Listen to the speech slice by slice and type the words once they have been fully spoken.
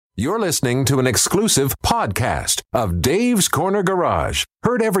You're listening to an exclusive podcast of Dave's Corner Garage.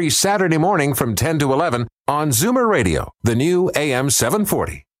 Heard every Saturday morning from 10 to 11 on Zoomer Radio, the new AM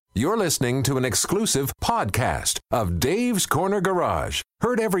 740. You're listening to an exclusive podcast of Dave's Corner Garage.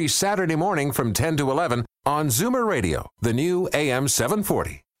 Heard every Saturday morning from 10 to 11 on Zoomer Radio, the new AM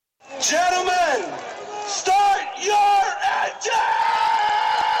 740. Gentlemen, start your engine!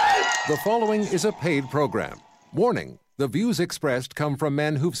 The following is a paid program. Warning. The views expressed come from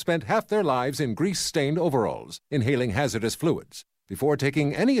men who've spent half their lives in grease-stained overalls, inhaling hazardous fluids. Before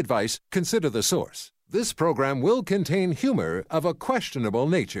taking any advice, consider the source. This program will contain humor of a questionable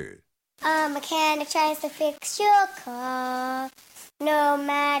nature. A mechanic tries to fix your car, no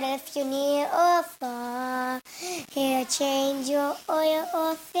matter if you're near or far. He'll change your oil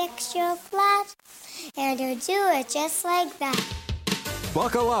or fix your flat, and he'll do it just like that.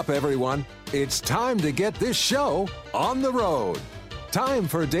 Buckle up, everyone. It's time to get this show on the road. Time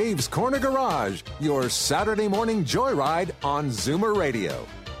for Dave's Corner Garage, your Saturday morning joyride on Zoomer Radio.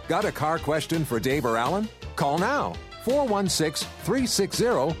 Got a car question for Dave or Alan? Call now,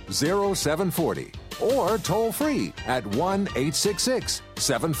 416-360-0740. Or toll free at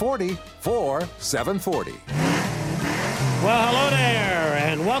 1-866-740-4740. Well, hello there,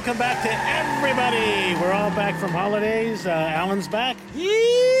 and welcome back to everybody. We're all back from holidays. Alan's back.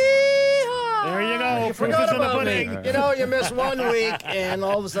 There you go. You Proof forgot is in the about me. pudding. You know, you miss 1 week, and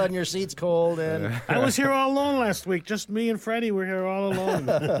all of a sudden your seat's cold. And I was here all alone last week. Just me and Freddie were here all alone.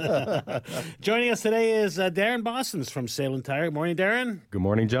 Joining us today is Darren Boston's from Salem Tire. Morning, Darren. Good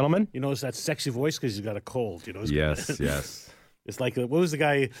morning, gentlemen. You notice that sexy voice because he's got a cold. You know. Yes, yes. It's like, what was the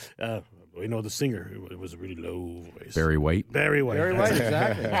guy, the singer? It was a really low voice. Barry White. Barry White. very right,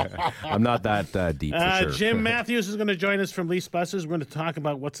 exactly. I'm not that deep for sure. Jim Matthews is going to join us from Lease Buses. We're going to talk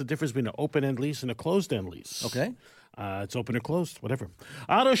about what's the difference between an open-end lease and a closed-end lease. Okay. It's open or closed, whatever.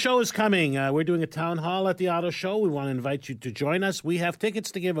 Auto Show is coming. We're doing a town hall at the Auto Show. We want to invite you to join us. We have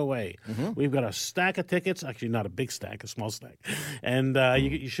tickets to give away. Mm-hmm. We've got a stack of tickets. Actually, not a big stack, a small stack. And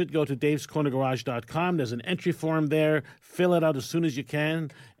you should go to davescornergarage.com. There's an entry form there. Fill it out as soon as you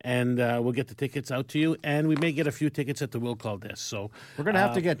can, and we'll get the tickets out to you. And we may get a few tickets at the Will Call Desk. So We're going to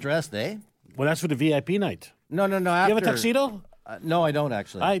have to get dressed, eh? well, that's for the VIP night. No. You have a tuxedo? No, I don't,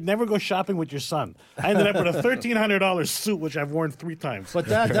 actually. I never go shopping with your son. I ended up with a $1,300 suit, which I've worn 3 times. But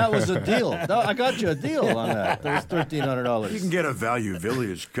that was a deal. I got you a deal on that. That was $1,300. You can get a Value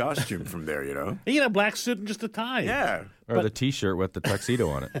Village costume from there, you know? You get a black suit and just a tie. Yeah. Or the T-shirt with the tuxedo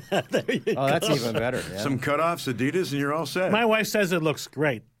on it. That's even better. Yeah. Some cutoffs, Adidas, and you're all set. My wife says it looks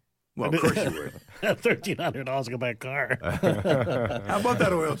great. Well, of course you would. $1,300 to buy a car. How about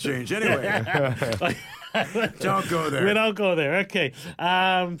that oil change? Anyway, don't go there. We don't go there. Okay.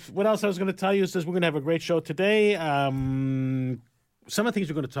 What else I was going to tell you is we're going to have a great show today. Some of the things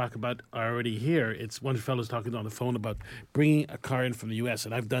we're going to talk about are already here. It's one fellow's talking on the phone about bringing a car in from the U.S.,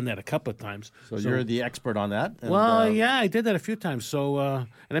 and I've done that a couple of times. So you're the expert on that? And, yeah, I did that a few times. So, and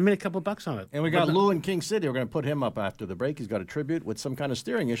I made a couple bucks on it. And we got Lou in King City. We're going to put him up after the break. He's got a tribute with some kind of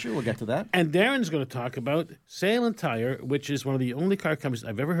steering issue. We'll get to that. And Darren's going to talk about Salem Tire, which is one of the only car companies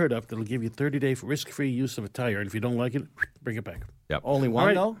I've ever heard of that'll give you 30-day risk-free use of a tire. And if you don't like it, bring it back. Yep. Only one, All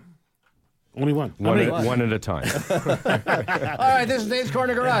right. though? Only one. One at a time. All right, this is Dave's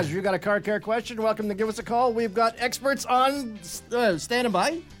Corner Garage. If you've got a car care question, welcome to give us a call. We've got experts on standing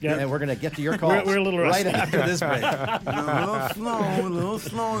by, and we're going to get to your calls We're a little right rusty. after this break. A little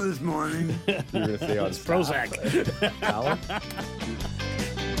slow this morning. You're going to say on Prozac. Alan?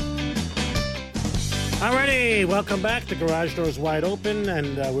 Alrighty, welcome back. The garage door is wide open,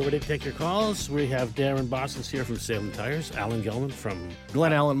 and we're ready to take your calls. We have Darren Boston's here from Salem Tires, Alan Gilman from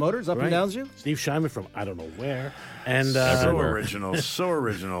Glen Allen Motors, up and downs you? Steve Scheinman from I don't know where, and So original.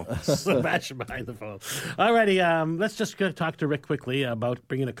 Sebastian behind the phone. Alrighty, let's just talk to Rick quickly about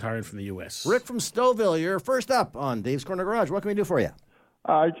bringing a car in from the U.S. Rick from Stouffville, you're first up on Dave's Corner Garage. What can we do for you?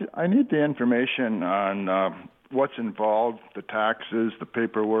 I need the information on what's involved, the taxes, the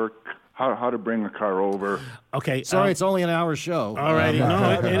paperwork, how to bring a car over. Okay. Sorry, it's only an hour show. Alrighty,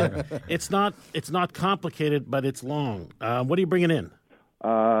 no, it's not complicated, but it's long. What are you bringing in?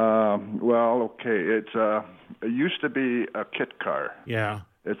 It used to be a kit car. Yeah.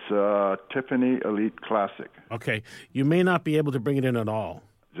 It's a Tiffany Elite Classic. Okay. You may not be able to bring it in at all.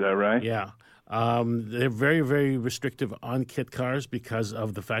 Is that right? Yeah. They're very, very restrictive on kit cars because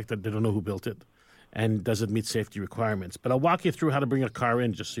of the fact that they don't know who built it and does it meet safety requirements. But I'll walk you through how to bring a car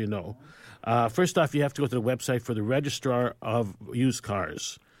in, just so you know. First off, you have to go to the website for the Registrar of Used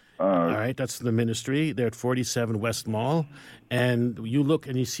Cars. All right, that's the ministry. They're at 47 West Mall. And you look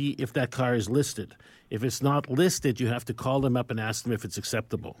and you see if that car is listed. If it's not listed, you have to call them up and ask them if it's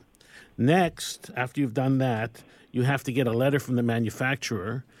acceptable. Next, after you've done that, you have to get a letter from the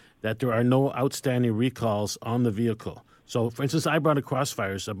manufacturer that there are no outstanding recalls on the vehicle. So, for instance, I brought a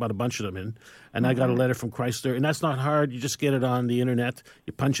Crossfires, I bought a bunch of them in, and I got a letter from Chrysler. And that's not hard. You just get it on the internet,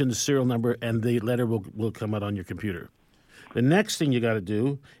 you punch in the serial number, and the letter will come out on your computer. The next thing you got to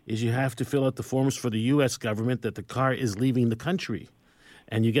do is you have to fill out the forms for the U.S. government that the car is leaving the country.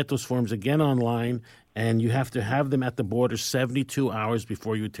 And you get those forms again online, and you have to have them at the border 72 hours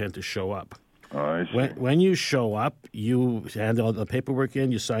before you intend to show up. Oh, I see. When you show up, you hand all the paperwork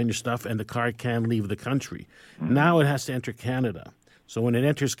in, you sign your stuff, and the car can leave the country. Mm-hmm. Now it has to enter Canada. So when it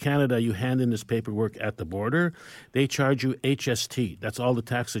enters Canada, you hand in this paperwork at the border. They charge you HST. That's all the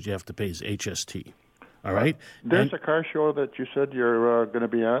tax that you have to pay is HST. All right? There's a car show that you said you're going to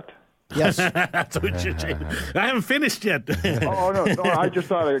be at? Yes. That's what you're saying. I haven't finished yet. No, I just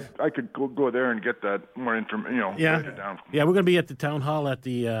thought I could go there and get that more information, write it down. Yeah, we're going to be at the town hall at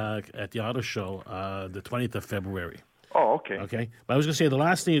the auto show the 20th of February. Oh, okay. Okay. But I was going to say the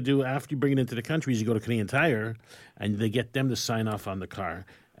last thing you do after you bring it into the country is you go to Canadian Tire and they get them to sign off on the car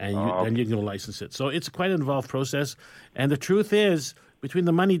and then you can go license it. So it's quite an involved process. And the truth is, between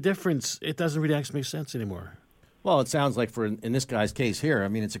the money difference, it doesn't really actually make sense anymore. Well, it sounds like in this guy's case here, I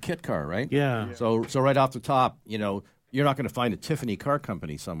mean, it's a kit car, right? Yeah. So right off the top, you're not going to find a Tiffany car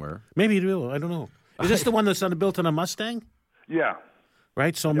company somewhere. Maybe you will. I don't know. Is this the one that's built on a Mustang? Yeah.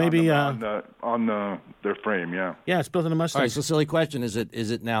 Right. So maybe on their frame. Yeah. Yeah, it's built on a Mustang. All right. So silly question: is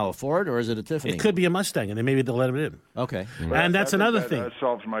it now a Ford or is it a Tiffany? It could be a Mustang, and then maybe they'll let it in. Okay. And that's another thing. That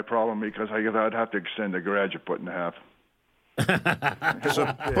solves my problem because I'd have to extend the garage a foot and a half. So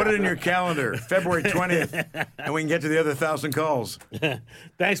put it in your calendar, February 20th, and we can get to the other 1,000 calls.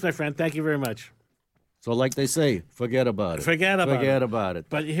 Thanks, my friend. Thank you very much. So like they say, forget about it. Forget about it. it.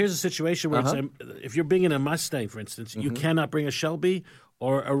 But here's a situation where if you're bringing a Mustang, for instance, you cannot bring a Shelby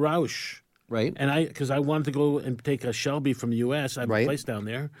or a Roush. Right. And because I wanted to go and take a Shelby from the U.S., I have a place down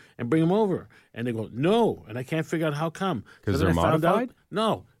there, and bring them over. And they go, no. And I can't figure out how come. Because they're modified?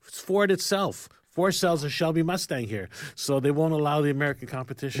 No, it's Ford itself. Ford sells a Shelby Mustang here, so they won't allow the American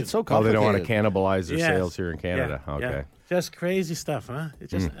competition. It's so Oh, complicated. they don't want to cannibalize their sales here in Canada. Yeah, Okay. yeah. Just crazy stuff, huh?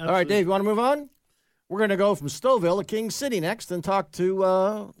 It's just All right, Dave, you want to move on? We're going to go from Stouffville to King City next and talk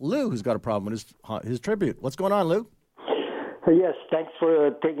to Lou, who's got a problem with his tribute. What's going on, Lou? Yes, thanks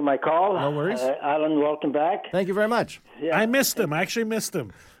for taking my call. No worries. Alan, welcome back. Thank you very much. Yeah. I missed him. I actually missed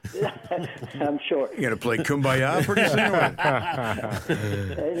him. I'm sure. You going to play Kumbaya pretty soon?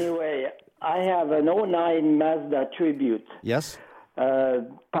 Anyway, I have an 09 Mazda Tribute. Yes?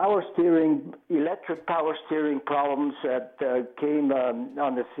 Electric power steering problems that came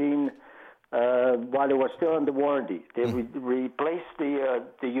on the scene while it was still under warranty. They replaced the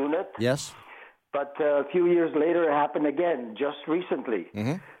unit. Yes? But a few years later, it happened again, just recently.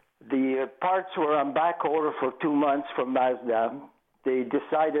 The parts were on back order for 2 months from Mazda. They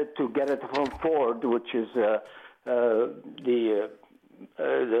decided to get it from Ford, which is the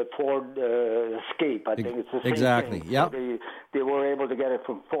Ford Escape. I think it's the same thing. Yeah. So they were able to get it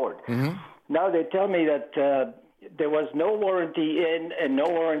from Ford. Now they tell me that there was no warranty in and no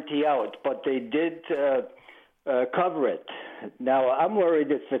warranty out, but they did cover it. Now I'm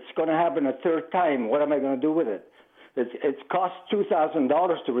worried if it's going to happen a third time, what am I going to do with it? It's cost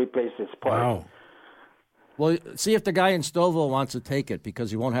 $2,000 to replace this part. Wow. Well, see if the guy in Stouffville wants to take it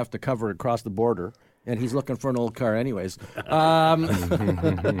because he won't have to cover it across the border. And he's looking for an old car anyways. You're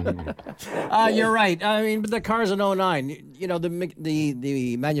right. I mean, but the car's an 09. You know,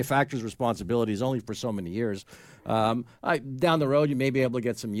 the manufacturer's responsibility is only for so many years. Down the road, you may be able to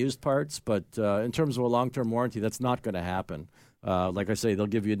get some used parts, but in terms of a long-term warranty, that's not going to happen. Like I say, they'll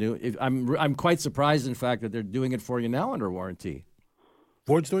give you a new. I'm quite surprised, in fact, that they're doing it for you now under warranty.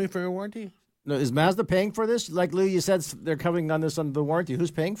 Ford's doing it for your warranty? No, is Mazda paying for this? Like Lou, you said they're covering on this under the warranty. Who's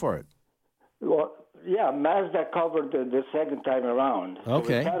paying for it? Well, yeah, Mazda covered the second time around. Okay.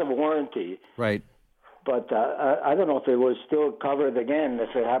 So it's out of warranty. Right. But I don't know if it was still covered again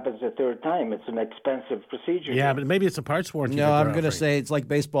if it happens a third time. It's an expensive procedure. Yeah, but maybe it's a parts warranty. No, I'm going to say it's like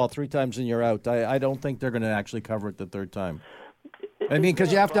baseball, 3 times and you're out. I don't think they're going to actually cover it the third time. I mean,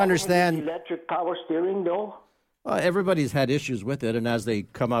 because you have to understand. Electric power steering, though? Everybody's had issues with it, and as they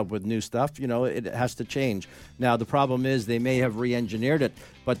come up with new stuff, you know, it has to change. Now, the problem is they may have re-engineered it,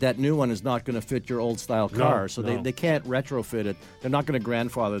 but that new one is not going to fit your old-style car, so they can't retrofit it. They're not going to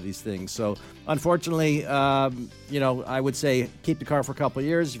grandfather these things. So, unfortunately, you know, I would say keep the car for a couple of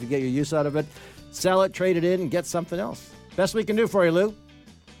years. If you get your use out of it, sell it, trade it in, and get something else. Best we can do for you, Lou.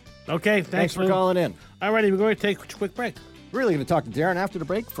 Okay, Thanks for Lou. calling in. All righty, we're going to take a quick break. Really going to talk to Darren after the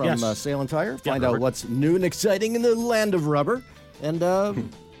break from Yes. Sail and Tire. Find Robert. out what's new and exciting in the land of rubber. And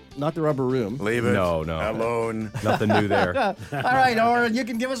not the rubber room. Leave it. No. Alone. Nothing new there. All right, or you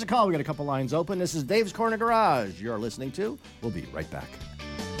can give us a call. We got a couple lines open. This is Dave's Corner Garage. You're listening to. We'll be right back.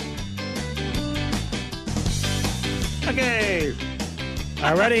 Okay.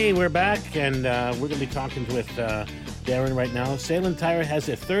 Alrighty, we're back, and we're going to be talking with Darren right now. Sail and Tire has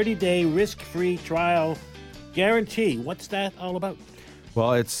a 30-day risk-free trial guarantee. What's that all about?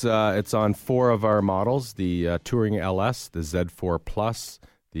 Well, it's on 4 of our models: the Touring LS, the Z4 Plus,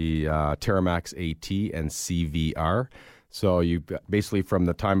 the Terramax AT, and CVR. So you basically, from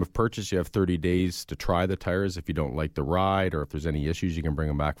the time of purchase, you have 30 days to try the tires. If you don't like the ride or if there's any issues, you can bring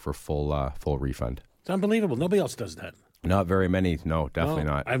them back for full refund. It's unbelievable. Nobody else does that. Not very many. No, definitely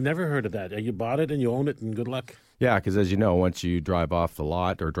not. I've never heard of that. You bought it and you own it, and good luck. Yeah, because as you know, once you drive off the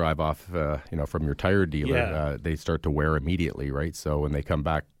lot or drive off, from your tire dealer, they start to wear immediately, right? So when they come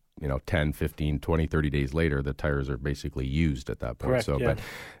back, 10, 15, 20, 30 days later, the tires are basically used at that point. Correct, So, yeah.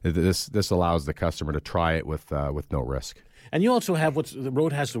 but this allows the customer to try it with no risk. And you also have the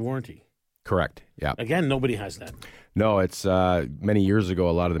road has the warranty. Correct. Yeah. Again, nobody has that. No, it's many years ago.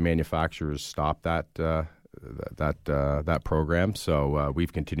 A lot of the manufacturers stopped that program. So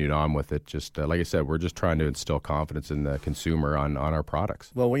we've continued on with it. Just like I said, we're just trying to instill confidence in the consumer on our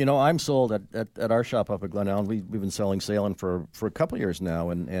products. Well, I'm sold at our shop up at Glen Ellen. We've been selling Salem for a couple of years now,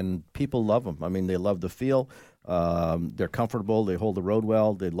 and people love them. I mean, they love the feel. They're comfortable. They hold the road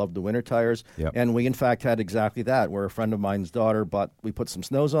well. They love the winter tires. Yep. And we, in fact, had exactly that, where a friend of mine's daughter we put some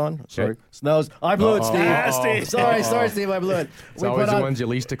snows on. Sorry. Okay. Snows. I blew it, Steve. Steve. Sorry, Steve. I blew it. It's always the ones you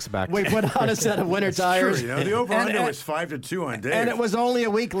least expect. We put on a set of winter tires. Sure, the over-under was 5-2 on Dave. And it was only a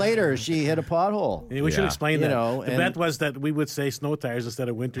week later she hit a pothole. We should explain that. The and- bet was that we would say snow tires instead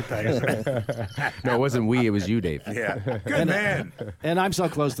of winter tires. No, it wasn't we. It was you, Dave. Yeah. Good man. And I'm so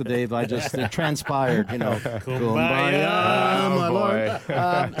close to Dave, it transpired, Kumbaya. my Oh,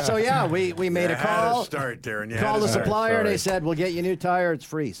 Lord. boy. So, we made a Had call. to start, Darren. You had Called to the start. supplier. Sorry. They said, we'll get you a new tire. It's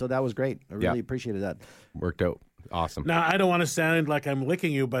free. So that was great. I really Yeah. appreciated that. Worked out. Awesome. Now, I don't want to sound like I'm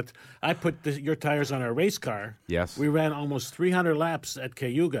licking you, but I put your tires on our race car. Yes. We ran almost 300 laps at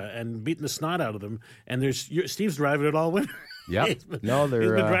Cayuga and beaten the snot out of them. And Steve's driving it all winter. Yep. He's been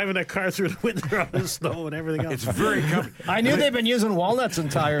They're driving that car through the winter on the snow and everything else. It's very comfortable. I knew they've been using walnuts in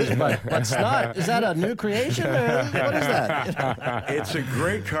tires, but snot. Is that a new creation? What is that? It's a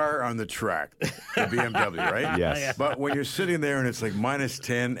great car on the track, the BMW, right? Yes. But when you're sitting there and it's like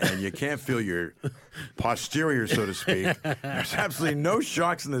 -10 and you can't feel your posterior, so to speak, there's absolutely no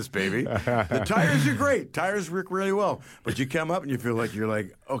shocks in this baby. The tires are great. Tires work really well. But you come up and you feel like you're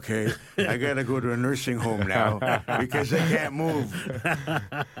like, okay, I got to go to a nursing home now because I can't move.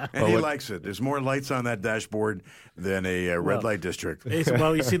 And he likes it. There's more lights on that dashboard than a red light district.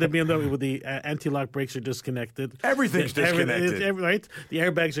 Well, you see the BMW with the anti-lock brakes are disconnected. Everything's disconnected. Right? The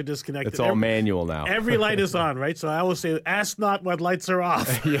airbags are disconnected. It's all manual now. Every light is on, right? So I always say, ask not what lights are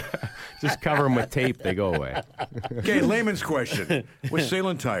off. Yeah. Just cover them with tape. They go away. Okay, layman's question. With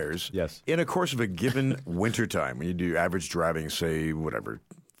Salem tires, Yes. in a course of a given winter time, when you do average driving, say,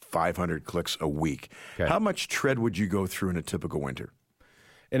 500 clicks a week, Okay. how much tread would you go through in a typical winter?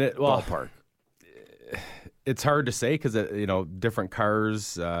 And Ballpark. it's hard to say because different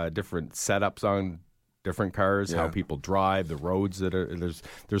cars, different setups on different cars, how Yeah. people drive, the roads that are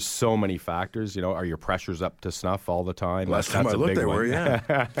there's so many factors. Are your pressures up to snuff all the time? Last time I a looked, big they one. were, yeah.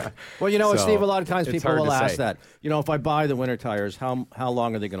 Well, So, Steve, a lot of times it's people hard will to ask say. that. If I buy the winter tires, how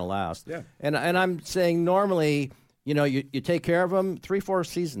long are they going to last? Yeah. And I'm saying normally, you take care of them, 3-4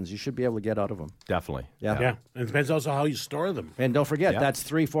 seasons, you should be able to get out of them. Definitely. Yeah. And it depends also how you store them. And don't forget, Yeah. that's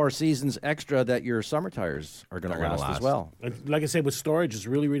 3-4 seasons extra that your summer tires are going to last as well. And like I said, with storage, it's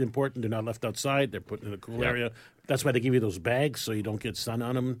really, really important. They're not left outside. They're put in a cool Yeah. area. That's why they give you those bags so you don't get sun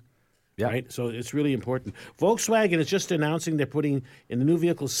on them. Yeah. Right? So it's really important. Volkswagen is just announcing they're putting in the new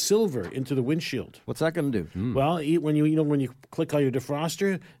vehicle silver into the windshield. What's that going to do? Well, when you click on your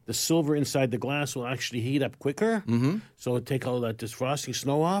defroster, the silver inside the glass will actually heat up quicker. Mm-hmm. So it'll take all that defrosting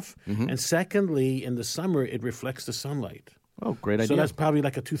snow off. Mm-hmm. And secondly, in the summer, it reflects the sunlight. Oh, great idea. So that's probably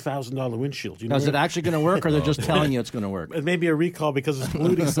like a $2,000 windshield. Now, is it actually going to work, or they're just telling you it's going to work? It may be a recall because it's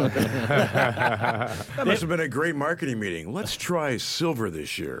polluting something. That must have been a great marketing meeting. Let's try silver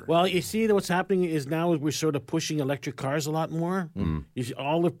this year. Well, you see, what's happening is now we're sort of pushing electric cars a lot more. You see,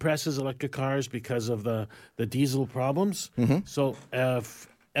 all the press is electric cars because of the diesel problems. So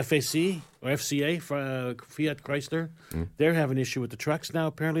FAC or FCA, Fiat Chrysler, they're having an issue with the trucks now.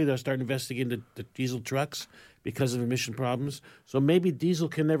 Apparently, they're starting investigating the diesel trucks because of emission problems. So maybe diesel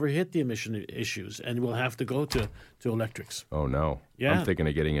can never hit the emission issues, and we'll have to go to electrics. Oh, no. Yeah. I'm thinking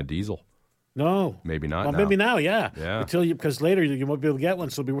of getting a diesel. No. Maybe not Well, now. maybe now, yeah. Yeah. Because later you won't be able to get one,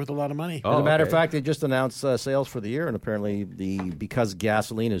 so it'll be worth a lot of money. Oh, As a matter of okay. fact, they just announced sales for the year, and apparently because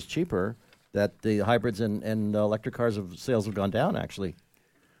gasoline is cheaper, that the hybrids and electric cars sales have gone down, actually.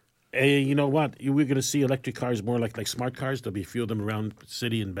 You know what? We're going to see electric cars more like smart cars. There'll be a few of them around the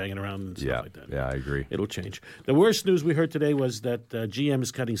city and banging around and stuff like that. Yeah, I agree. It'll change. The worst news we heard today was that GM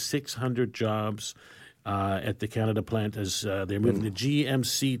is cutting 600 jobs at the Canada plant as they're moving the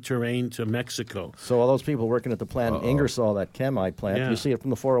GMC Terrain to Mexico. So all those people working at the plant in Ingersoll, that Chemite plant, Yeah. you see it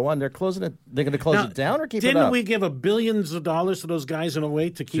from the 401, they're closing it. They're going to close Now, it down or keep it Didn't up? we give billions of dollars to those guys in a way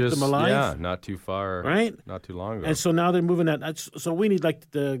to keep them alive? Yeah, not too far. Right? Not too long ago. And so now they're moving that. So we need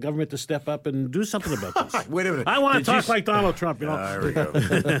the government to step up and do something about this. Wait a minute. I want to Did you talk s- like Donald Trump, you know. There we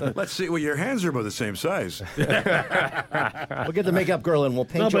go. Let's see. Well, your hands are about the same size. We'll get the makeup girl and we'll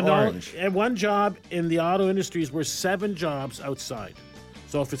paint you orange. And one job in the auto industry is worth 7 jobs outside.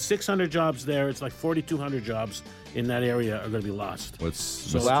 So if it's 600 jobs there, it's like 4,200 jobs in that area are going to be lost.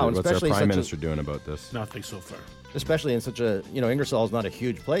 What's wow, our especially Prime such a- Minister doing about this? Nothing so far. Especially in such a, Ingersoll is not a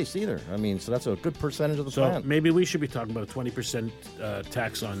huge place either. I mean, so that's a good percentage of the So plant. maybe we should be talking about a 20%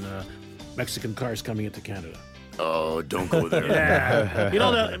 tax on Mexican cars coming into Canada. Oh, don't go there. Yeah. You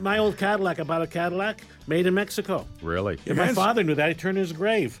know, my old Cadillac, I bought a Cadillac made in Mexico. Really? If my father knew that, he turned in his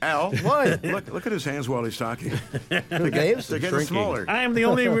grave. Al, what? Look at his hands while he's talking. The Dave's? They're getting smaller. I am the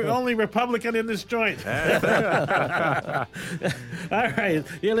only Republican in this joint. All right.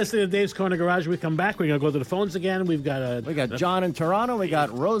 You're listening to Dave's Corner Garage. We come back. We're going to go to the phones again. We got John in Toronto. We got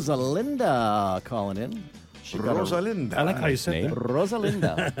Rosalinda calling in. Rosalinda. I like how you said Name. that.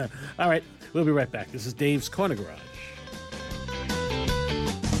 Rosalinda. All right. We'll be right back. This is Dave's Corner Garage.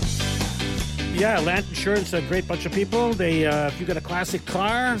 Yeah, Land Insurance, a great bunch of people. They, if you got a classic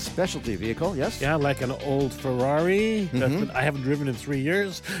car, Specialty vehicle, yes. yeah, like an old Ferrari that I haven't driven in 3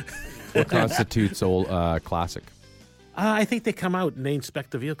 years. What constitutes old classic? I think they come out and they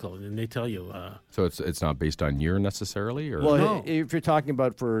inspect the vehicle and they tell you. So it's not based on year necessarily, or Well, No. if you're talking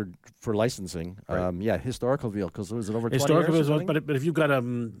about for licensing, historical vehicles. Was it over 20 Historical years? or vehicles, something? but if you've got a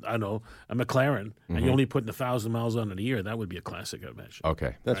McLaren and you're only putting 1,000 miles on it a year, that would be a classic, I imagine.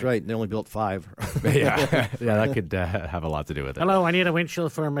 okay? That's right. They only built 5. yeah, that could have a lot to do with it. Hello, I need a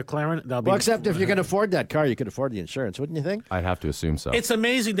windshield for a McLaren. That'll be Well, except if you can afford that car, you could afford the insurance, wouldn't you think? I'd have to assume so. It's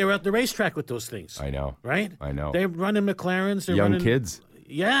amazing. They're at the racetrack with those things. I know. Right? I know. They're running McLarens. They're Young running, kids.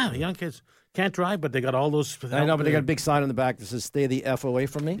 Yeah, young kids. Can't drive, but they got all those. I know, but they got a big sign on the back that says "Stay the F away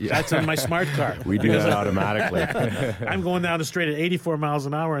from me." That's on my smart car. We do that automatically. I'm going down the street at 84 miles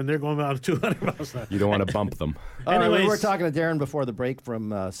an hour, and they're going down 200 miles an hour. You don't want to bump them. All right, we Anyways. were talking to Darren before the break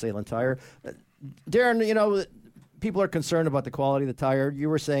from Salem Tire. Darren, people are concerned about the quality of the tire. You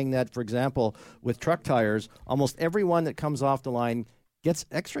were saying that, for example, with truck tires, almost every one that comes off the line gets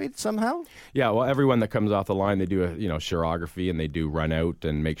X-rayed somehow? Yeah, well, everyone that comes off the line, they do a chirography and they do run out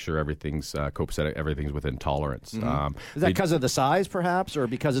and make sure everything's copacetic, everything's within tolerance. Is that because of the size, perhaps, or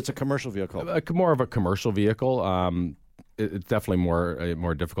because it's a commercial vehicle? More of a commercial vehicle? It's definitely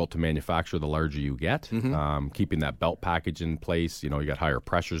more difficult to manufacture the larger you get. Keeping that belt package in place, you got higher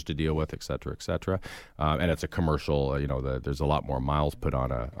pressures to deal with, et cetera, et cetera. And it's a commercial. There's a lot more miles put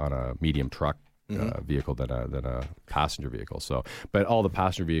on a medium truck. Vehicle than a passenger vehicle. So, but all the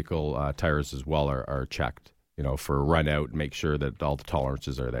passenger vehicle tires as well are checked, for run out, make sure that all the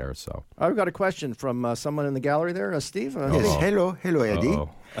tolerances are there. So, I've got a question from someone in the gallery there, Steve. Hello, Eddie. Uh-oh.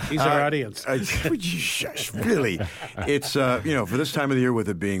 He's our audience. Would you shush? Really? It's, for this time of the year with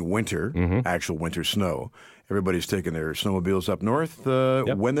it being winter, actual winter snow, everybody's taking their snowmobiles up north.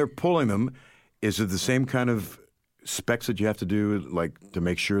 When they're pulling them, is it the same kind of specs that you have to do, like to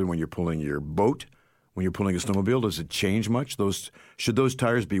make sure when you're pulling your boat, when you're pulling a snowmobile, does it change much? Should those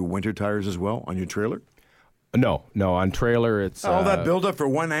tires be winter tires as well on your trailer? No. On trailer, it's All that buildup for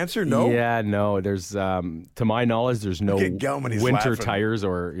one answer? No. Yeah, no. There's, to my knowledge, there's no Look at Gelman, he's winter laughing. tires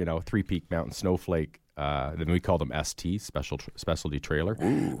or Three Peak Mountain Snowflake. Then we call them ST, specialty trailer.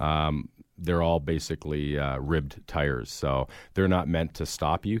 They're all basically ribbed tires, so they're not meant to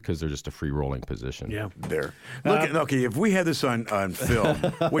stop you because they're just a free rolling position. Yeah. There. Look, okay, if we had this on film,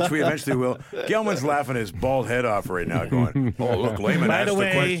 which we eventually will, Gelman's laughing his bald head off right now, going, "Oh, look, Layman By asked the the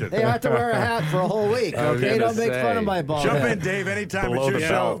way- question." They have to wear a hat for a whole week, okay? gonna Don't make fun say. of my bald Jump head. in, Dave, anytime. Below It's your the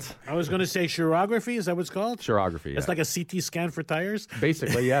show. belt. I was going to say chirography. Is that what it's called? Chirography. It's yeah. like a CT scan for tires.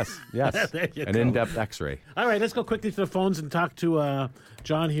 Basically, yes. There you An go. in-depth X-ray. All right, let's go quickly to the phones and talk to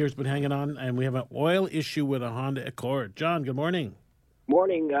John here has been hanging on, and we have an oil issue with a Honda Accord. John, good morning.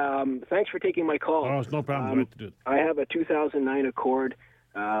 Morning. Thanks for taking my call. Oh, it's no problem. Right to do it. I have a 2009 Accord.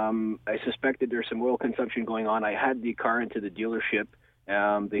 I suspected there's some oil consumption going on. I had the car into the dealership.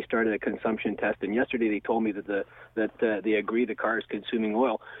 They started a consumption test, and yesterday they told me that they agree the car is consuming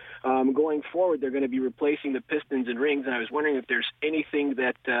oil. Going forward, they're going to be replacing the pistons and rings, and I was wondering if there's anything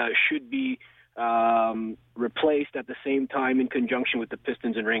that should be replaced at the same time in conjunction with the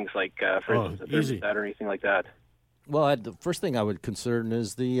pistons and rings, like for instance, a thermostat or anything like that. Well, the first thing I would concern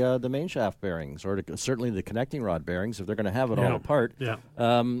is the main shaft bearings, or certainly the connecting rod bearings, if they're going to have it all apart. Yeah.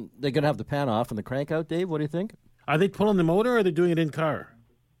 They're going to have the pan off and the crank out, Dave. What do you think? Are they pulling the motor, or are they doing it in car?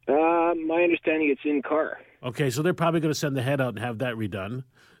 My understanding it's in car. Okay, so they're probably going to send the head out and have that redone.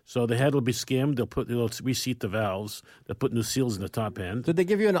 So the head will be skimmed. They'll reseat the valves. They'll put new seals in the top end. Did they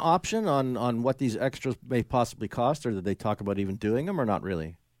give you an option on what these extras may possibly cost, or did they talk about even doing them, or not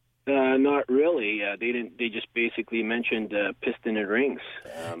really? Not really. They didn't. They just basically mentioned piston and rings.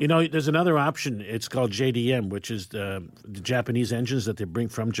 There's another option. It's called JDM, which is the Japanese engines that they bring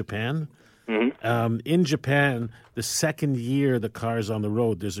from Japan. Mm-hmm. In Japan, the second year the car is on the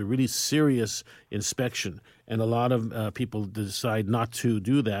road, there's a really serious inspection, and a lot of people decide not to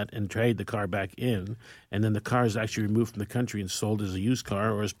do that and trade the car back in, and then the car is actually removed from the country and sold as a used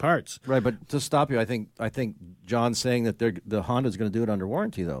car or as parts. Right, but to stop you, I think John's saying that the Honda's going to do it under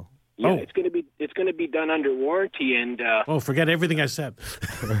warranty, though. Yeah, it's going to be done under warranty, and forget everything I said.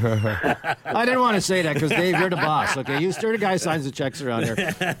 I didn't want to say that because Dave, you're the boss. Okay, you're the guy who signs the checks around here.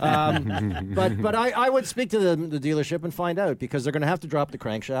 But I would speak to the dealership and find out, because they're going to have to drop the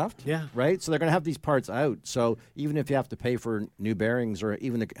crankshaft. Yeah. Right. So they're going to have these parts out. So even if you have to pay for new bearings or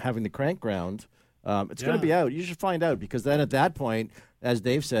even having the crank ground, it's going to be out. You should find out, because then at that point, as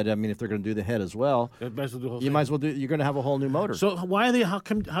Dave said, I mean, if they're going to do the head as well, you might as well do. You're going to have a whole new motor. So why are they?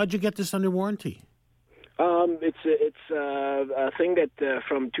 How'd you get this under warranty? It's a thing that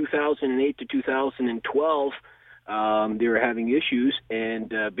from 2008 to 2012, they were having issues,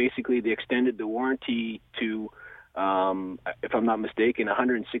 and basically they extended the warranty to, if I'm not mistaken,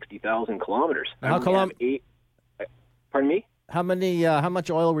 160,000 kilometers. Pardon me? How much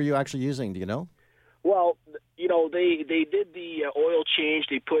oil were you actually using? Do you know? Well, they did the oil change.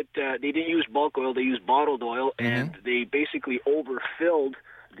 They didn't use bulk oil. They used bottled oil, and they basically overfilled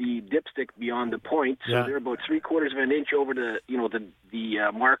the dipstick beyond the point. So they're about 3/4 of an inch over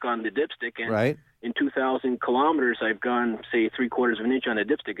the mark on the dipstick. And in 2,000 kilometers, I've gone, say, 3/4 of an inch on the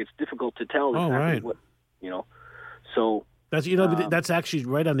dipstick. It's difficult to tell exactly what. So. That's actually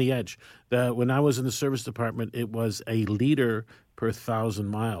right on the edge. When I was in the service department, it was a liter per 1,000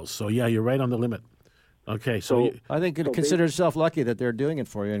 miles. So you're right on the limit. Okay, so I think you consider yourself lucky that they're doing it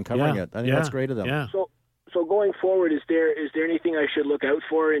for you and covering it. I think that's great of them. Yeah. So going forward, is there anything I should look out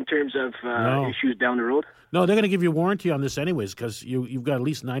for in terms of issues down the road? No, they're going to give you a warranty on this anyways, because you've got at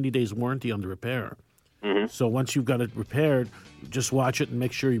least 90 days warranty on the repair. Mm-hmm. So once you've got it repaired, just watch it and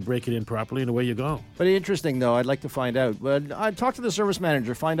make sure you break it in properly, and away you go. But interesting, though, I'd like to find out. But I'd talk to the service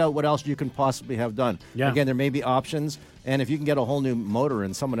manager, find out what else you can possibly have done. Yeah. Again, there may be options, and if you can get a whole new motor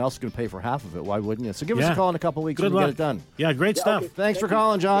and someone else is going to pay for half of it, why wouldn't you? So give us a call in a couple of weeks and get it done. Yeah, great stuff. Okay. Thanks for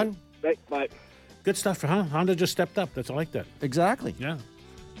calling, John. Bye. Good stuff. Honda just stepped up. That's I like that. Exactly. Yeah.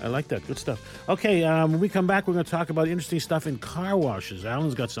 I like that. Good stuff. Okay, when we come back, we're going to talk about interesting stuff in car washes.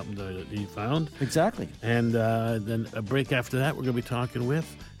 Alan's got something that he found. Exactly. And then a break after that, we're going to be talking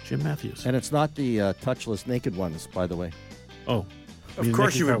with Jim Matthews. And it's not the touchless naked ones, by the way. Oh. Of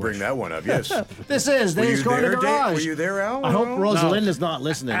course you would bring that one up, yes. This is Dave's Corner Garage. Were you there, Al? I hope Rosalinda's not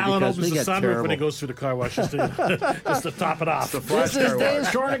listening. Alan because opens we the get sunroof terrible. when he goes through the car wash just to top it off. This is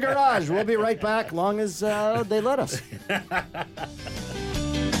Dave's Corner Garage. We'll be right back long as they let us.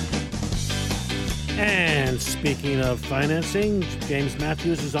 And speaking of financing, James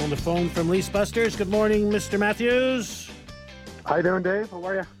Matthews is on the phone from Lease Busters. Good morning, Mr. Matthews. How you doing, Dave? How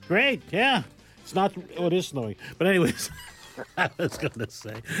are you? Great, yeah. It's not, it is snowing. But anyways, I was going to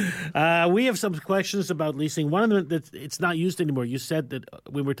say. We have some questions about leasing. One of them, that it's not used anymore. You said that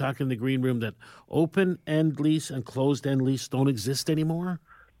when we were talking in the green room that open-end lease and closed-end lease don't exist anymore?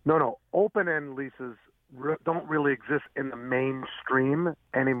 No. Open-end leases don't really exist in the mainstream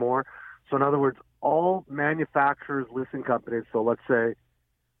anymore. So in other words, all manufacturers, leasing companies, so let's say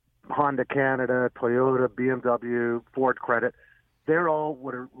Honda Canada, Toyota, BMW, Ford Credit, they're all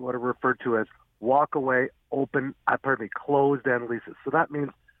what are referred to as walk-away closed-end leases. So that means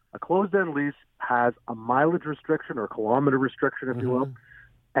a closed-end lease has a mileage restriction or kilometer restriction, if you will,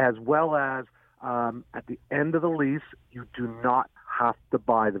 as well as at the end of the lease, you do not have to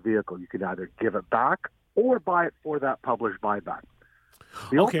buy the vehicle. You can either give it back or buy it for that published buyback.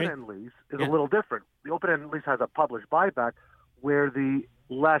 The Okay. open-end lease is Yeah. a little different. The open-end lease has a published buyback where the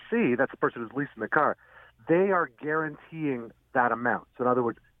lessee, that's the person who's leasing the car, they are guaranteeing that amount. So in other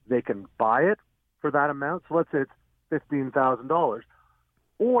words, they can buy it for that amount. So let's say it's $15,000,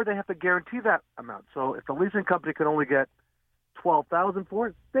 or they have to guarantee that amount. So if the leasing company can only get $12,000 for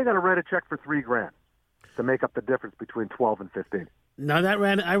it, they got to write a check for $3,000 to make up the difference between 12 and 15. Now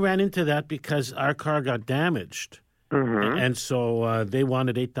I ran into that because our car got damaged, and so they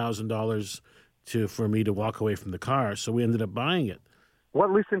wanted $8,000 for me to walk away from the car. So we ended up buying it.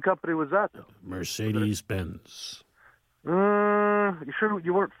 What leasing company was that? Mercedes Benz. You sure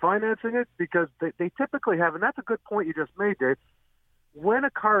you weren't financing it? Because they typically have, and that's a good point you just made, Dave. When a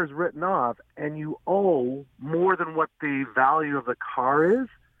car is written off and you owe more than what the value of the car is,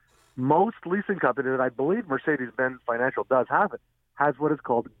 most leasing companies, and I believe Mercedes-Benz Financial does have it, has what is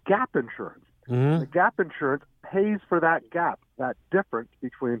called gap insurance. The gap insurance pays for that gap, that difference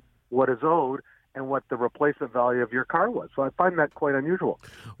between what is owed and what the replacement value of your car was. So I find that quite unusual.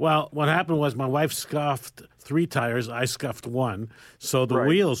 Well, what happened was my wife scuffed 3 tires. I scuffed 1. So the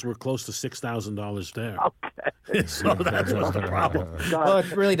wheels were close to $6,000 there. Okay. So that was the problem. Well,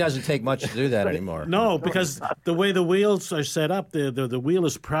 it really doesn't take much to do that anymore. No, because the way the wheels are set up, the wheel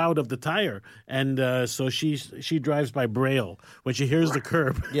is proud of the tire. And so she drives by braille when she hears the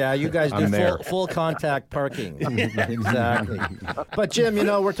curb. Yeah, you guys do full contact parking. Exactly. But, Jim,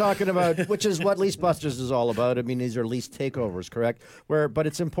 we're talking about, which is what Lease Busters is all about. I mean, these are lease takeovers, correct? But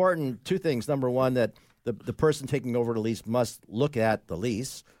it's important, 2 things. Number one, that the person taking over the lease must look at the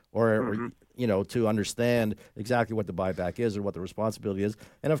lease or to understand exactly what the buyback is or what the responsibility is.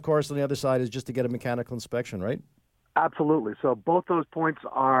 And, of course, on the other side is just to get a mechanical inspection, right? Absolutely. So both those points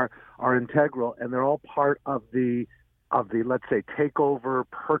are integral, and they're all part of the let's say takeover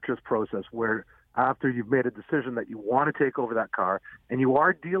purchase process, where after you've made a decision that you want to take over that car and you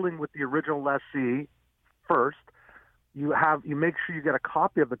are dealing with the original lessee first, you make sure you get a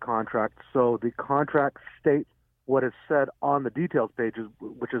copy of the contract so the contract states what is said on the details pages,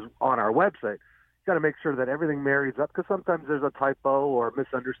 which is on our website. You got to make sure that everything marries up, because sometimes there's a typo or a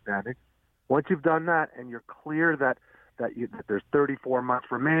misunderstanding. Once you've done that and you're clear that there's 34 months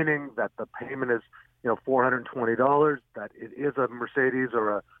remaining, that the payment is $420, that it is a Mercedes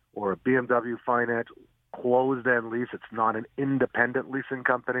or a BMW finance closed-end lease, it's not an independent leasing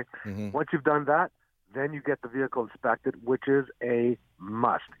company. Once you've done that, then you get the vehicle inspected, which is a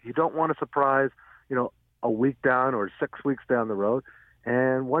must. You don't want a surprise, a week down or 6 weeks down the road.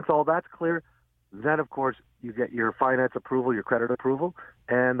 And once all that's clear, then, of course, you get your finance approval, your credit approval,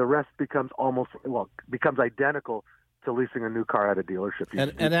 and the rest becomes identical to leasing a new car at a dealership.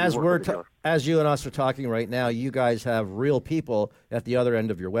 As you and us are talking right now, you guys have real people at the other end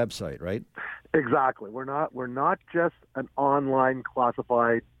of your website, right? Exactly. We're not just an online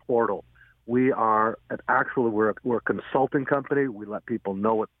classified portal. We are we're a consulting company. We let people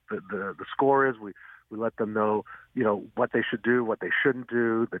know what the score is. We let them know, what they should do, what they shouldn't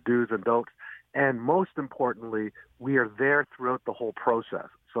do, the do's and don'ts. And most importantly, we are there throughout the whole process.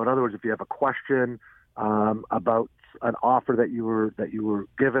 So in other words, if you have a question about an offer that you were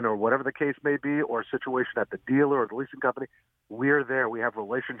given, or whatever the case may be, or a situation at the dealer or the leasing company, we're there. We have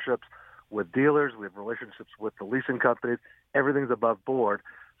relationships with dealers. We have relationships with the leasing companies. Everything's above board.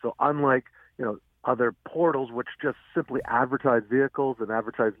 So unlike, other portals which just simply advertise vehicles and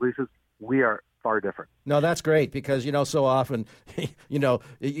advertise leases, we are far different. No, that's great, because, so often,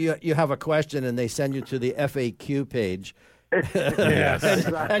 you have a question and they send you to the FAQ page. Yes.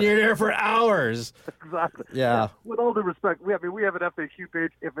 And you're there for hours. Exactly. Yeah. With all due respect, we have an FAQ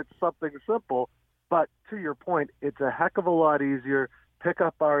page if it's something simple, but to your point, it's a heck of a lot easier. Pick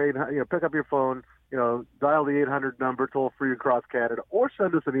up pick up your phone, dial the 800 number, toll free across Canada, or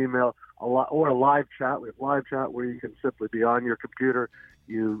send us an email, or a live chat. We have live chat where you can simply be on your computer.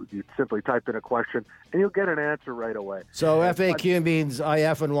 You simply type in a question, and you'll get an answer right away. So FAQ means I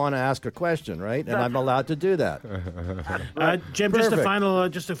effing want to ask a question, right? And I'm allowed to do that. Jim, just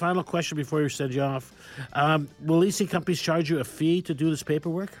a final question before we send you off. Will leasing companies charge you a fee to do this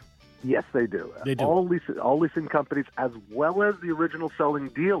paperwork? Yes, they do. They do. All leasing companies, as well as the original selling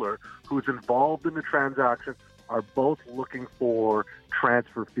dealer who's involved in the transaction, are both looking for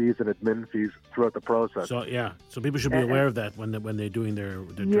transfer fees and admin fees throughout the process. So people should be aware of that when they're doing their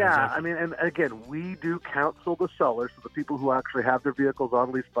transaction. Yeah, I mean, and again, we do counsel the sellers, so the people who actually have their vehicles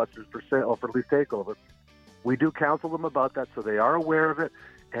on Lease Busters for sale or for lease takeover. We do counsel them about that, so they are aware of it,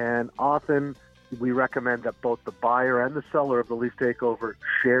 and often we recommend that both the buyer and the seller of the lease takeover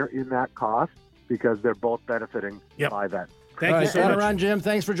share in that cost, because they're both benefiting by that. Thank you so much. Run, Jim.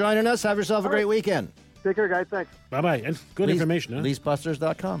 Thanks for joining us. Have yourself a great weekend. Take care, guys. Thanks. Bye-bye. And good information, huh?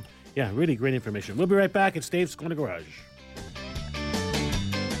 Leasebusters.com. Yeah, really great information. We'll be right back. It's Dave's Corner Garage.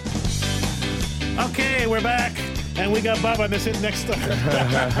 Okay, we're back. And we got Bubba that's sitting next to her.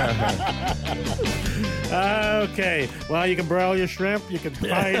 Okay. Well, you can broil your shrimp. You can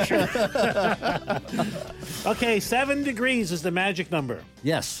fry your shrimp. Okay, 7 degrees is the magic number.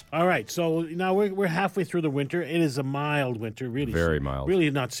 Yes. All right. So now we're halfway through the winter. It is a mild winter, really. Very mild. Really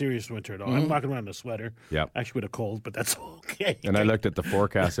not serious winter at all. I'm walking around in a sweater. Yep. Actually with a cold, but that's okay. And I looked at the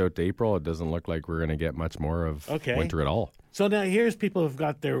forecast out to April. It doesn't look like we're going to get much more of winter at all. So now here's people who've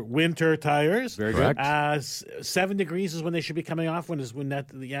got their winter tires. Very good. 7 degrees is when they should be coming off. When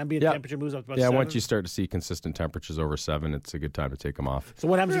the ambient temperature moves up to about 7. Once you start to see consistent temperatures over 7, it's a good time to take them off. So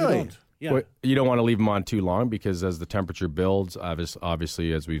what happens if you don't? Yeah. Well, you don't want to leave them on too long because as the temperature builds,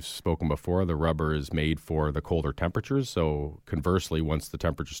 obviously, as we've spoken before, the rubber is made for the colder temperatures. So conversely, once the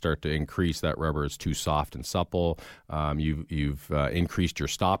temperatures start to increase, that rubber is too soft and supple. You've increased your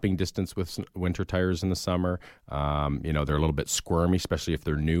stopping distance with winter tires in the summer. They're a little bit squirmy, especially if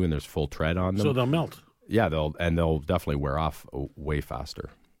they're new and there's full tread on them. So they'll melt. Yeah, they'll definitely wear off way faster.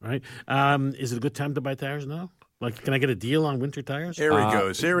 Right. Is it a good time to buy tires now? Like, can I get a deal on winter tires? Here he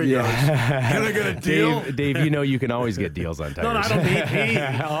goes. Can I get a deal? Dave, you can always get deals on tires. No, I don't mean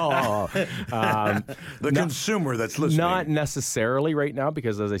me. The consumer that's listening. Not necessarily right now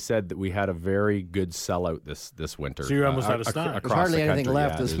because, as I said, that we had a very good sellout this winter. So you're almost out of stock. There's hardly anything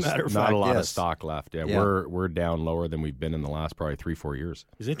left, as a there's matter of not fact. a lot of Yes. stock left. Yeah, we're down lower than we've been in the last probably 3-4 years.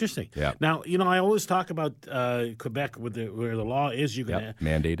 It's interesting. Yeah. Now, I always talk about Quebec where the law is you're going to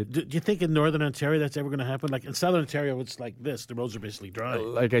mandated. Do you think in Northern Ontario that's ever going to happen? Like in Southern Ontario, it's like this. The roads are basically dry.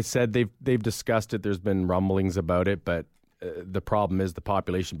 Like I said, they've discussed it. There's been rumblings about it, but the problem is the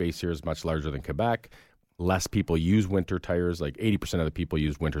population base here is much larger than Quebec. Less people use winter tires. Like 80% of the people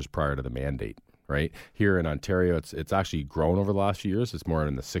use winters prior to the mandate. Right here in Ontario, it's actually grown over the last few years. It's more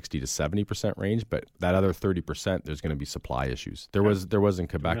in the 60 to 70% range, but that other 30%, there's going to be supply issues. There was in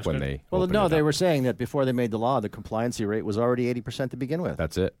Quebec when they they were saying that before they made the law, the compliancy rate was already 80% to begin with.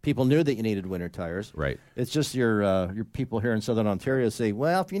 That's it. People knew that you needed winter tires. Right. It's just your people here in Southern Ontario say,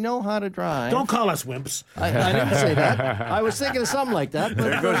 well, if you know how to drive. Don't call us wimps. I didn't say that. I was thinking of something like that. But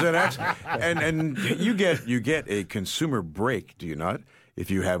There goes an X. And you get a consumer break, do you not? If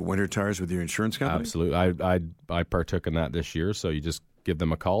you have winter tires with your insurance company? Absolutely. I partook in that this year, so you just give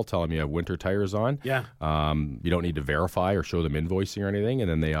them a call, tell them you have winter tires on. Yeah. You don't need to verify or show them invoicing or anything, and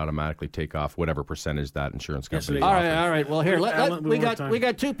then they automatically take off whatever percentage that insurance company all offers. right. Well, here we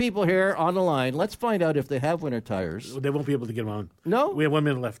got 2 people here on the line. Let's find out if they have winter tires. They won't be able to get them on. No, we have 1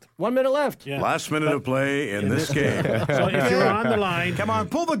 minute left. 1 minute left. Yeah. Last minute of play in this game. So if you're on the line, come on,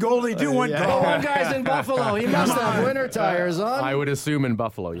 pull the goalie. Do one call. One guy's in Buffalo. He must have winter tires on. I would assume in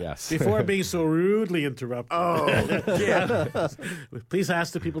Buffalo, yes. Before being so rudely interrupted. Please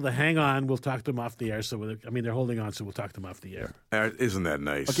ask the people to hang on. We'll talk to them off the air. They're holding on, so we'll talk to them off the air. Isn't that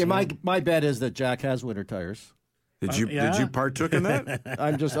nice? Okay, my bet is that Jack has winter tires. Did you partook in that?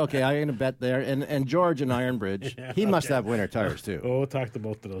 I'm just okay. I'm going to bet there, and George in Ironbridge, he must have winter tires too. We'll talk to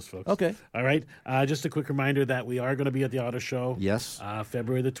both of those folks. Okay, all right. Just a quick reminder that we are going to be at the Auto Show. Yes,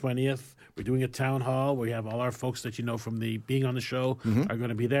 February the 20th. We're doing a town hall. We have all our folks that you know from being on the show are going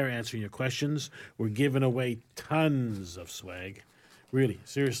to be there answering your questions. We're giving away tons of swag. Really,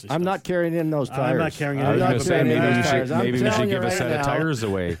 seriously. I'm not carrying in those tires. I'm not carrying in I was those going to say maybe we should give a right set now. of tires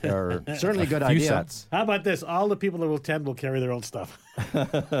away. Or certainly a good a few idea. Sets. How about this? All the people that will attend will carry their own stuff.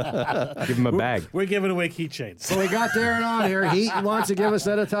 Give them a bag. We're giving away keychains. So we got Darren on here. He wants to give a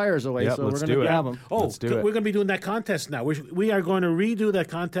set of tires away, Yep, so we're let's going to do it. grab them. Oh, Let's do it. we're going to be doing that contest now. We are going to redo that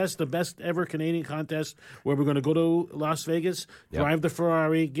contest, the best ever Canadian contest, where we're going to go to Las Vegas, drive the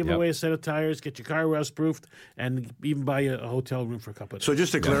Ferrari, give away a set of tires, get your car rust-proofed, and even buy a hotel room for a couple of days. So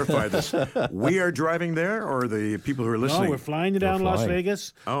just to clarify this, we are driving there, or the people who are listening? No, we're flying you down to Las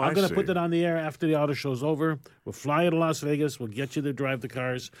Vegas. Oh, I'm going I to put see. that on the air after the auto show's over. We'll fly you to Las Vegas. We'll get you to drive the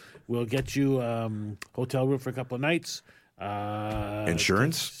cars. We'll get you hotel room for a couple of nights.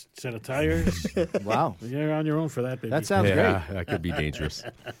 Insurance? Set of tires. Wow. You're on your own for that, baby. That sounds great. That could be dangerous.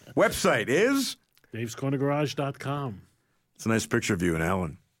 Website is? Dave'sCornerGarage.com. It's a nice picture of you and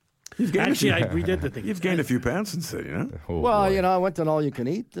Alan. Actually, I redid the thing. You've gained a few pounds since then, you know? Well, I went to an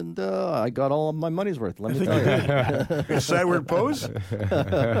all-you-can-eat, and I got all of my money's worth, let me tell you. Sideward pose?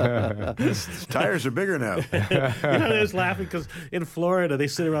 His tires are bigger now. I was laughing because in Florida, they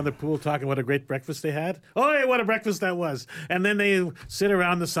sit around the pool talking what a great breakfast they had. Oh, yeah, what a breakfast that was. And then they sit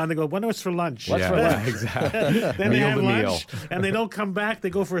around the sun. They go, wonder what's for lunch? What's for lunch? Exactly. Then they Meal have to lunch, meal. and they don't come back. They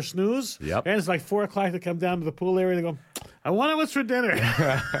go for a snooze. Yep. And it's like 4 o'clock. They come down to the pool area. They go, I wonder what's for dinner.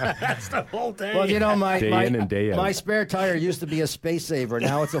 That's the whole day. Well, you know, Day in and day out. my spare tire used to be a space saver.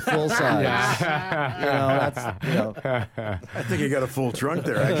 Now it's a full size. I think you got a full trunk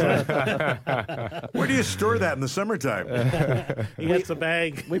there, actually. Where do you store that in the summertime? He gets a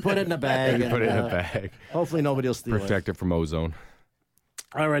bag. We put it in a bag. Put it in a bag. Hopefully nobody will steal it. Protect it from ozone.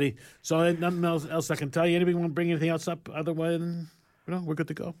 Alrighty. So nothing else I can tell you. Anybody want to bring anything else up? Otherwise, we're good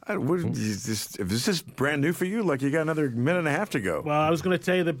to go. If this is brand new for you, like you got another minute and a half to go. Well, I was going to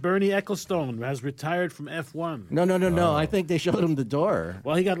tell you that Bernie Ecclestone has retired from F1. No. I think they showed him the door.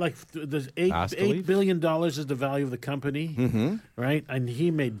 Well, he got like there's $8 billion is the value of the company, right? And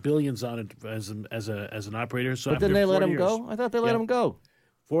he made billions on it as an operator. So But didn't they let him years, go? I thought they let him go.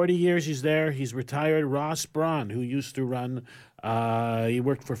 40 years he's there. He's retired. Ross Braun, who used to run, he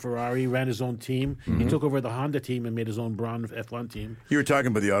worked for Ferrari, ran his own team. He took over the Honda team and made his own Braun F1 team. You were talking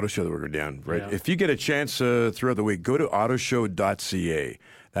about the auto show that we're going down, right? Yeah. If you get a chance throughout the week, go to autoshow.ca.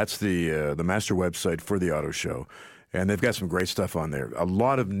 That's the master website for the auto show. And they've got some great stuff on there. A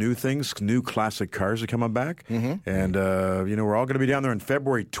lot of new things, new classic cars are coming back. And, we're all going to be down there on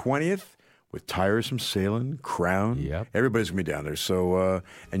February 20th. With tires from Salem, Crown. Yep. Everybody's going to be down there. So,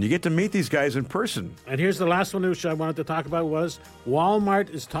 and you get to meet these guys in person. And here's the last one which I wanted to talk about was Walmart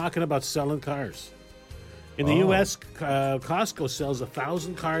is talking about selling cars. In the U.S., Costco sells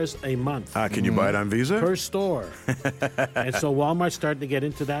 1,000 cars a month. Can you buy it on Visa? Per store. And so Walmart's starting to get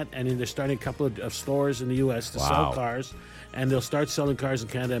into that, and they're starting a couple of stores in the U.S. to sell cars. And they'll start selling cars in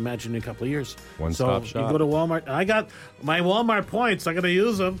Canada, I imagine, in a couple of years. One-stop shop. You go to Walmart. I got my Walmart points. I'm going to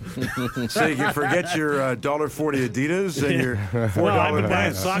use them. So you can forget your $1.40 Adidas and your $4 Well, I've been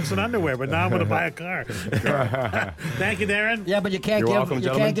buying Vans. socks and underwear, but now I'm going to buy a car. Thank you, Darren. Yeah, but you can't welcome,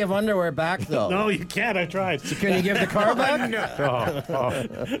 give underwear back though. No, you can't. I tried. So can you give the car back?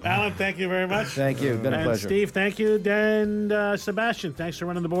 Alan, thank you very much. Thank you. Been a And pleasure. Steve, thank you. And Sebastian, thanks for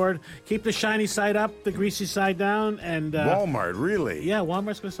running the board. Keep the shiny side up, the greasy side down. And Walmart, really? yeah,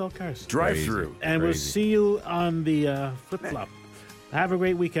 Walmart's going to sell cars. Drive-through. And we'll see you on the flip-flop. Have a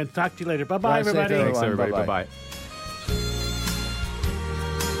great weekend. Talk to you later. Bye-bye, Drive safe, everybody. everyone. Thanks, everybody. Bye-bye. Bye-bye.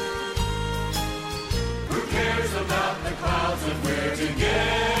 Who cares about the clouds if we're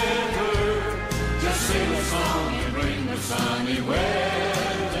together? Just sing a song and bring the sunny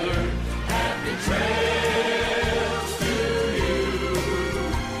weather. Happy trails to you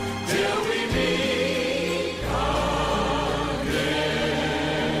till we meet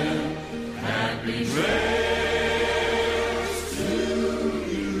again. Happy trails to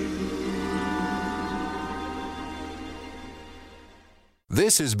you.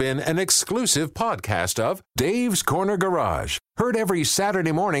 This has been an exclusive podcast of Dave's Corner Garage. Heard every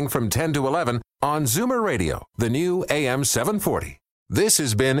Saturday morning from 10 to 11 on Zoomer Radio, the new AM 740. This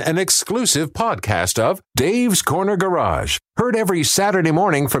has been an exclusive podcast of Dave's Corner Garage. Heard every Saturday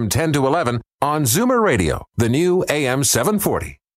morning from 10 to 11 on Zoomer Radio, the new AM 740.